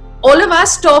 because all of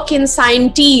us talk in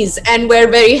scientese and we're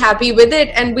very happy with it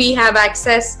and we have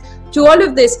access to all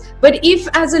of this. But if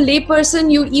as a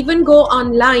layperson you even go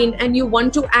online and you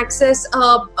want to access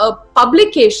a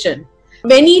publication,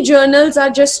 many journals are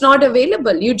just not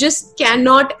available. You just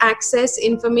cannot access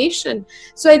information.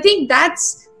 So I think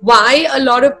that's why a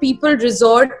lot of people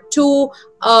resort to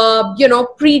armchair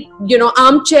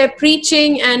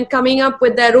preaching and coming up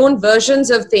with their own versions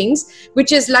of things,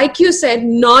 which is, like you said,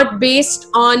 not based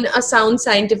on a sound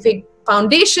scientific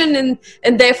foundation,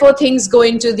 and therefore things go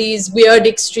into these weird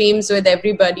extremes with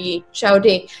everybody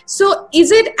shouting. So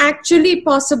is it actually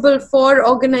possible for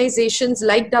organizations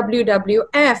like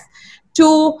WWF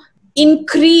to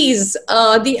increase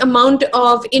the amount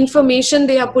of information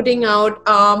they are putting out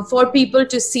for people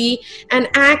to see, and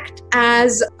act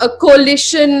as a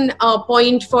coalition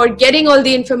point for getting all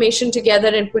the information together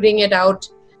and putting it out,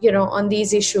 on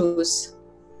these issues?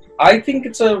 I think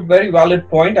it's a very valid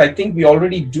point. I think we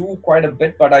already do quite a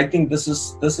bit, but I think this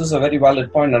is a very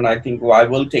valid point, and I think I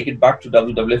will take it back to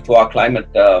WWF, to our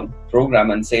climate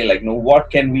program, and say what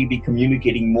can we be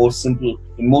communicating in more simple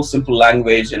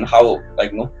language, and how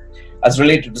as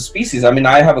related to species. I mean,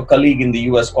 I have a colleague in the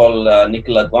US called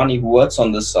Nikhil Advani, who works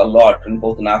on this a lot in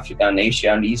both in Africa and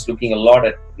Asia, and he's looking a lot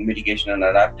at mitigation and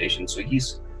adaptation. So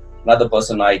he's another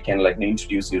person I can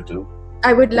introduce you to.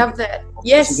 I would love that.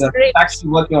 Yes, so great. Actually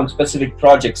working on specific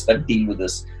projects that deal with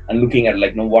this and looking at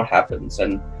what happens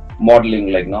and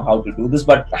modeling how to do this,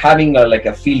 but having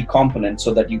a field component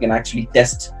so that you can actually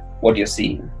test what you're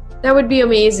seeing. That would be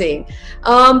amazing.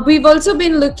 We've also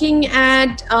been looking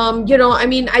at, I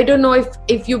mean, I don't know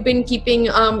if you've been keeping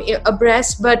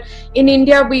abreast, but in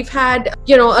India, we've had,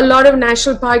 a lot of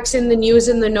national parks in the news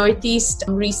in the Northeast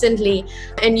recently.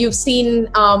 And you've seen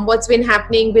what's been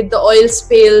happening with the oil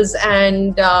spills,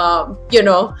 and,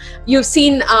 you've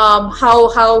seen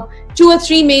how 2 or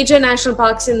 3 major national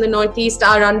parks in the Northeast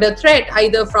are under threat,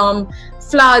 either from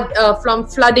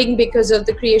flooding because of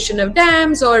the creation of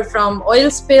dams, or from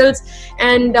oil spills.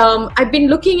 And I've been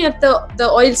looking at the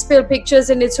oil spill pictures,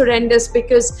 and it's horrendous,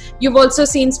 because you've also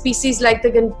seen species like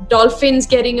the dolphins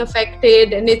getting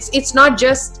affected, and it's not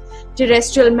just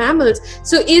terrestrial mammals.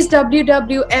 So is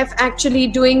WWF actually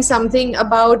doing something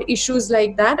about issues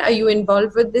like that? Are you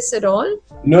involved with this at all?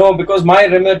 No, because my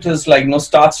remit is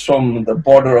starts from the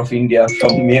border of India,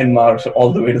 from Myanmar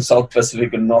all the way to South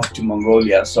Pacific and north to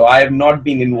Mongolia. So I have not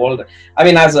been involved. I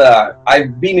mean,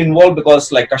 I've been involved because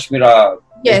Kashmira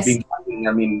yes. has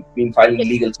been filing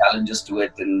legal challenges to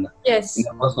it in a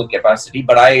personal capacity.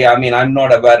 But I'm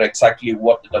not aware exactly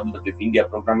what the WWF India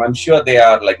program. I'm sure they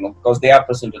are because they are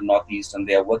present in Northeast and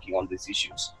they are working on these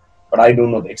issues. But I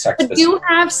don't know the exact. But do you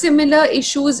have similar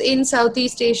issues in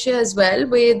Southeast Asia as well,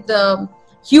 with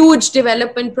huge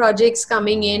development projects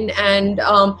coming in, and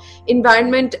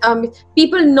environment,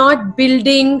 people not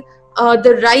building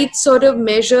the right sort of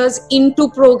measures into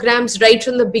programs right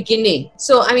from the beginning?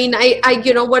 So I mean, I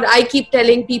what I keep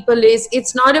telling people is,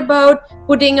 it's not about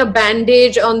putting a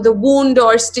bandage on the wound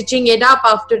or stitching it up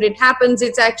after it happens.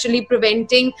 It's actually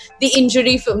preventing the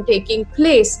injury from taking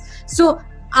place. So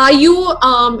are you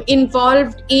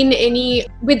involved in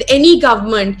with any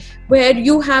government where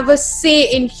you have a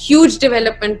say in huge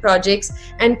development projects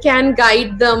and can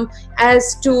guide them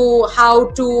as to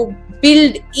how to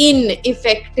build in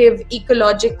effective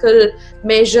ecological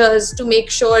measures to make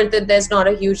sure that there's not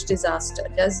a huge disaster?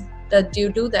 Do you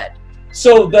do that?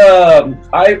 So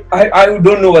I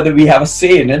don't know whether we have a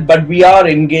say in it, but we are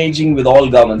engaging with all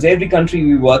governments. Every country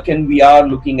we work in, we are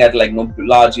looking at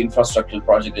large infrastructural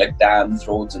projects like dams,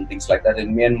 roads, and things like that.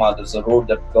 In Myanmar, there's a road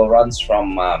that runs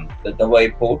from the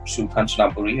Dawei port to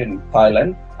Kanchanaburi in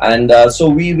Thailand. And so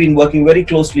we've been working very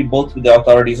closely both with the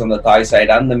authorities on the Thai side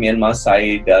and the Myanmar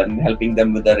side, and helping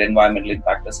them with their environmental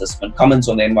impact assessment, comments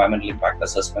on the environmental impact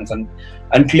assessments.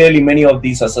 And clearly many of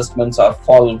these assessments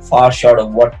fall far short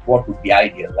of what would be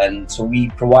ideal. And so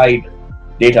we provide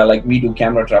data, like we do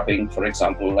camera trapping, for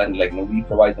example, and we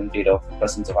provide them data of the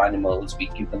presence of animals. We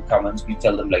give them comments. We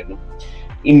tell them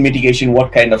in mitigation,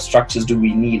 what kind of structures do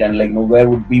we need, and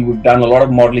we've done a lot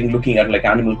of modeling looking at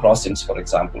animal crossings, for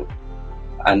example.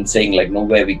 and saying like, no,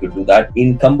 where we could do that.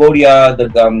 In Cambodia, the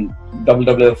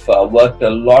WWF worked a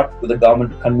lot with the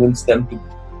government to convince them to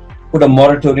put a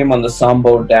moratorium on the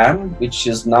Sambor Dam, which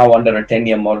is now under a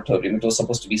 10-year moratorium. It was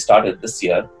supposed to be started this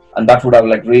year, and that would have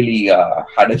like really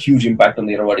had a huge impact on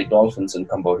the Irrawaddy dolphins in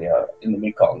Cambodia in the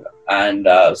Mekong. And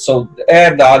so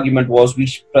there the argument was we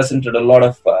presented a lot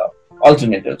of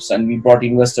alternatives, and we brought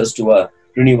investors to a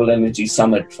renewable energy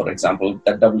summit, for example,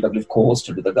 that WWF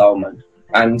co-hosted with the government.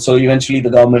 And so eventually the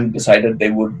government decided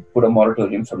they would put a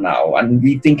moratorium for now. And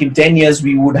we think in 10 years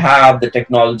we would have the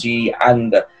technology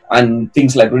and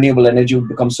things like renewable energy would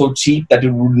become so cheap that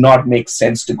it would not make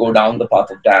sense to go down the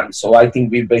path of dams. So I think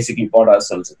we basically bought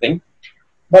ourselves a thing.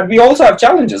 But we also have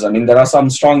challenges. I mean, there are some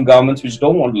strong governments which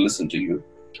don't want to listen to you.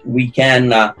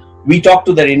 We talk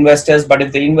to their investors, but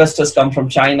if the investors come from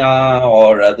China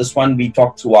or this one, we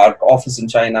talk through our office in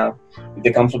China. If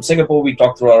they come from Singapore, we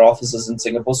talk through our offices in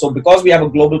Singapore. So because we have a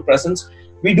global presence,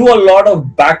 we do a lot of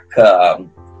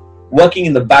working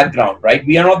in the background, right?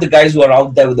 We are not the guys who are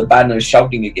out there with the banners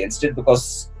shouting against it,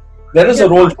 because there is a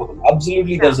role for them.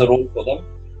 Absolutely, there's a role for them.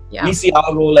 Yeah. We see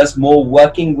our role as more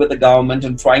working with the government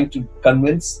and trying to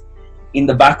convince in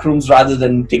the back rooms rather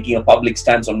than taking a public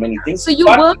stance on many things. So you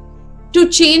work to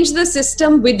change the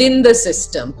system within the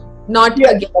system, not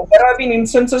again. There have been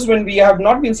instances when we have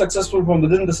not been successful from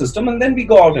within the system, and then we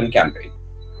go out and campaign.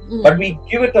 But we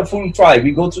give it a full try.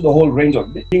 We go through the whole range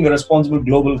of being a responsible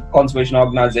global conservation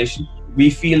organization. We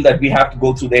feel that we have to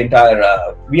go through the entire,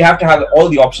 we have to have all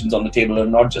the options on the table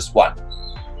and not just one.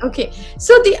 Okay.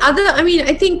 So the other, I mean,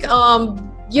 I think,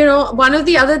 you know, one of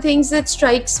the other things that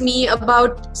strikes me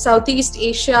about Southeast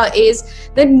Asia is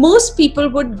that most people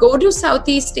would go to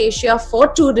Southeast Asia for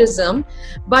tourism,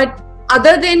 but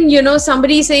other than, you know,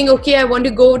 somebody saying, okay, I want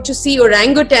to go to see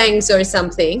orangutans or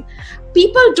something,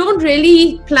 people don't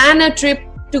really plan a trip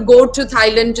to go to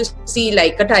Thailand to see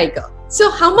like a tiger. So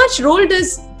how much role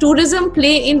does tourism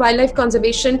play in wildlife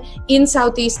conservation in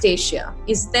Southeast Asia?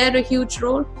 Is there a huge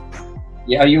role?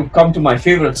 Yeah, you've come to my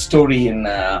favorite story in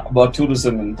about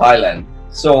tourism in Thailand.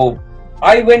 So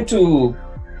I went to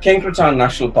Kengkrachan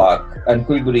National Park and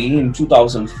Kuiburi in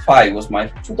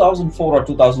 2004 or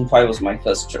 2005 was my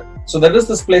first trip. So there is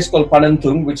this place called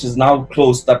Pananthung, which is now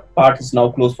closed. That part is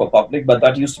now closed for public, but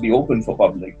that used to be open for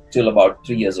public till about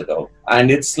 3 years ago. And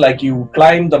it's like you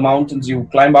climb the mountains, you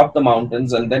climb up the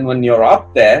mountains, and then when you're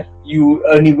up there,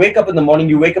 when you wake up in the morning,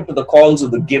 you wake up to the calls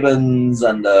of the gibbons,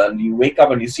 and you wake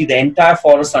up and you see the entire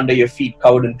forest under your feet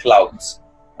covered in clouds,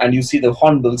 and you see the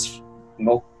hornbills, you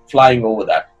know, flying over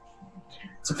that.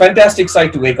 It's a fantastic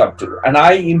sight to wake up to. And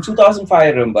in 2005, I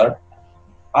remember,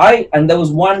 and there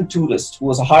was one tourist who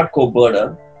was a hardcore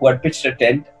birder who had pitched a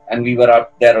tent, and we were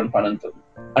out there on Pananthung.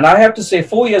 And I have to say,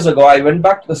 4 years ago, I went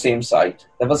back to the same site.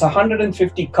 There was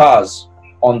 150 cars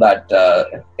on that,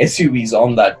 SUVs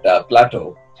on that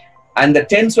plateau. And the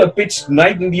tents were pitched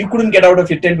night, and you couldn't get out of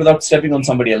your tent without stepping on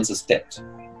somebody else's tent.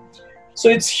 So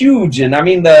it's huge, and I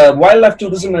mean the wildlife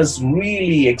tourism has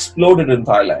really exploded in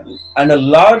Thailand, and a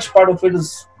large part of it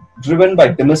is driven by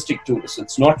domestic tourists.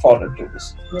 It's not foreign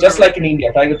tourists. Yeah. Just like in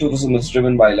India, tiger tourism is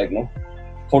driven by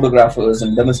photographers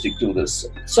and domestic tourists.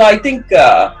 So I think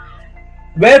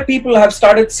where people have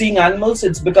started seeing animals,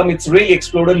 it's really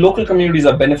exploded. Local communities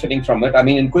are benefiting from it. I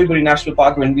mean, in Kuiburi National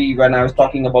Park, when I was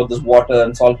talking about this water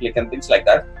and salt lake and things like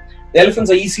that, the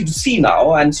elephants are easy to see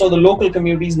now, and so the local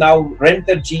communities now rent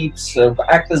their jeeps,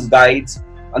 act as guides,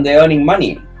 and they're earning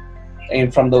money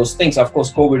from those things. Of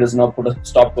course, COVID has now put a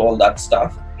stop to all that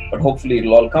stuff, but hopefully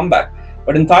it'll all come back.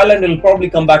 But in Thailand, it'll probably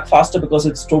come back faster because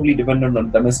it's totally dependent on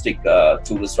domestic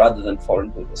tourists rather than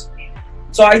foreign tourists.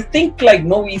 So I think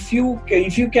if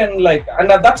you can and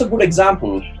that's a good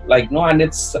example,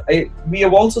 and we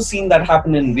have also seen that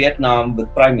happen in Vietnam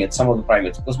with primates, some of the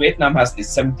primates, because Vietnam has these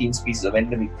 17 species of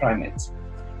endemic primates,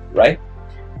 right?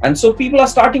 And so people are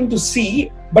starting to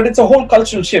see, but it's a whole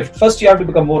cultural shift. First you have to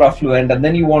become more affluent, and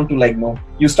then you want to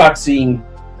you start seeing,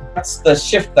 that's the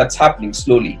shift that's happening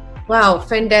slowly. Wow,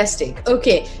 fantastic.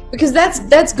 Okay, because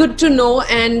that's good to know.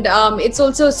 And it's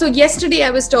also, so yesterday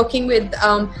I was talking with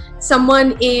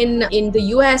someone in the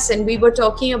US, and we were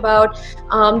talking about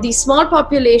the small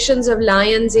populations of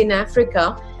lions in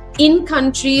Africa in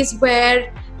countries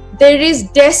where there is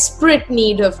desperate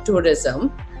need of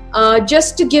tourism,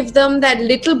 just to give them that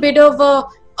little bit of a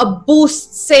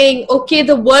boost, saying, okay,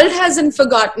 the world hasn't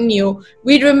forgotten you.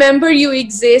 We remember you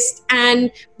exist, and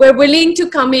we're willing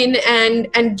to come in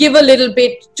and give a little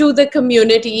bit to the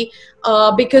community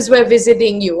because we're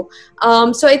visiting you.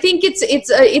 So I think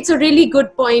it's a really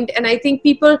good point, and I think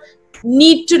people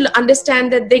need to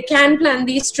understand that they can plan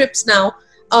these trips now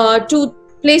to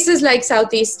places like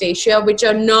Southeast Asia, which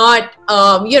are not,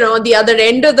 the other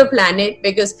end of the planet,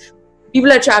 because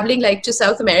people are traveling like to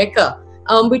South America,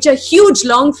 which are huge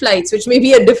long flights, which may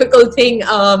be a difficult thing,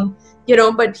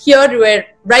 but here we're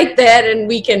right there and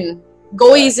we can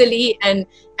go easily, and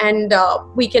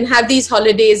we can have these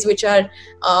holidays, which are,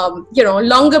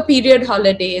 longer period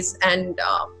holidays. And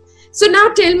so now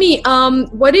tell me,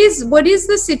 what is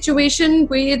the situation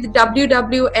with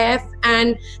WWF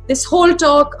and this whole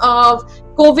talk of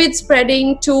COVID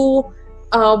spreading to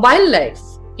wildlife?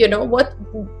 What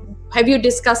have you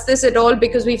discussed this at all?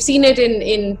 Because we've seen it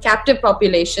in captive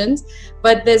populations,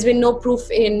 but there's been no proof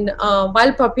in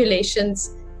wild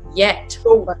populations yet.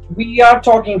 So we are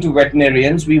talking to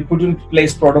veterinarians. We put in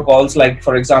place protocols, like,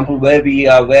 for example,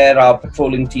 where our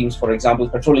patrolling teams, for example,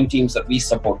 patrolling teams that we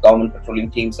support, government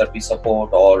patrolling teams that we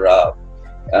support, or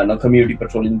community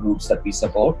patrolling groups that we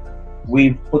support,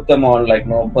 we put them on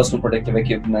personal protective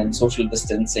equipment, social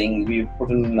distancing. We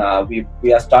put in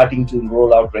we are starting to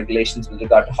roll out regulations with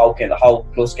regard to how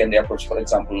close can they approach, for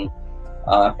example,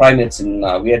 primates in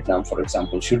Vietnam, for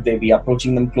example. Should they be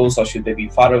approaching them close, or should they be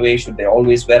far away? Should they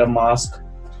always wear a mask?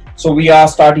 So we are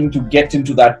starting to get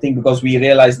into that thing, because we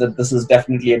realize that this is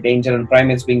definitely a danger, and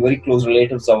primates, being very close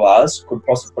relatives of ours, could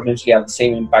potentially have the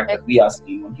same impact that we are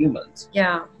seeing on humans.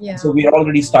 Yeah. So we are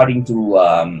already starting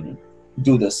to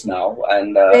do this now,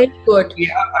 and very good.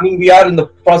 We are in the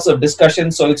process of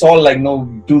discussion, so it's all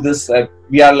do this.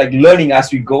 We are learning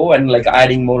as we go, and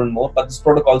adding more and more, but these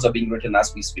protocols are being written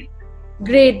as we speak.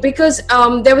 Great, because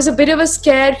there was a bit of a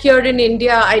scare here in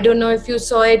India. I don't know if you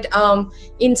saw it,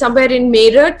 in somewhere in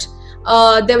Meerut.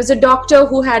 There was a doctor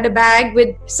who had a bag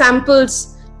with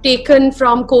samples taken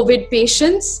from COVID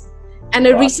patients, and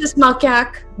a rhesus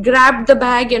macaque grabbed the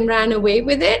bag and ran away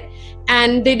with it.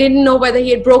 And they didn't know whether he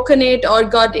had broken it or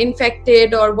got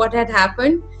infected or what had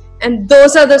happened. And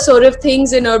those are the sort of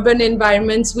things in urban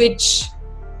environments which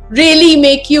really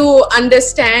make you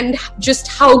understand just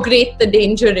how great the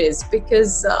danger is,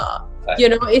 because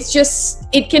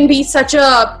it can be such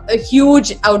a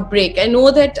huge outbreak. I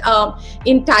know that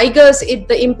in tigers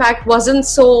the impact wasn't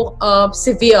so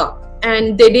severe,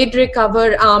 and they did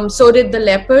recover, so did the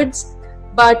leopards,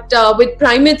 but with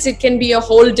primates it can be a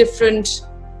whole different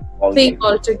thing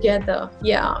altogether.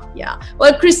 Yeah.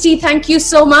 Well, Christy, thank you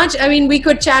so much. We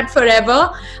could chat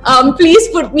forever. Please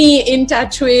put me in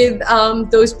touch with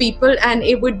those people, and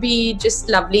it would be just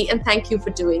lovely. And thank you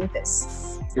for doing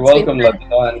this. You're welcome,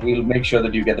 Latika, and we'll make sure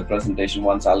that you get the presentation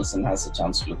once Alison has a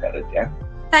chance to look at it. Yeah.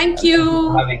 Thank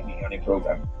you for having me on your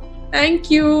program. Thank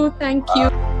you.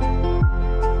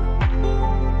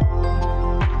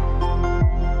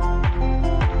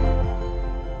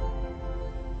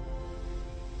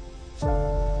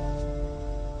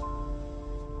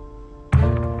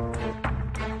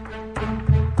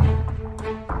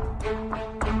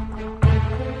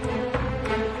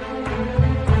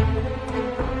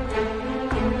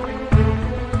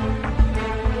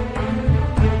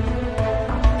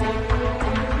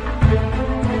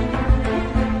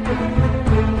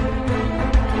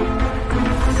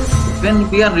 When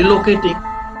we are relocating,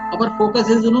 our focus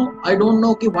is, I don't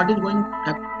know what is going to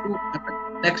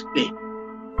happen next day.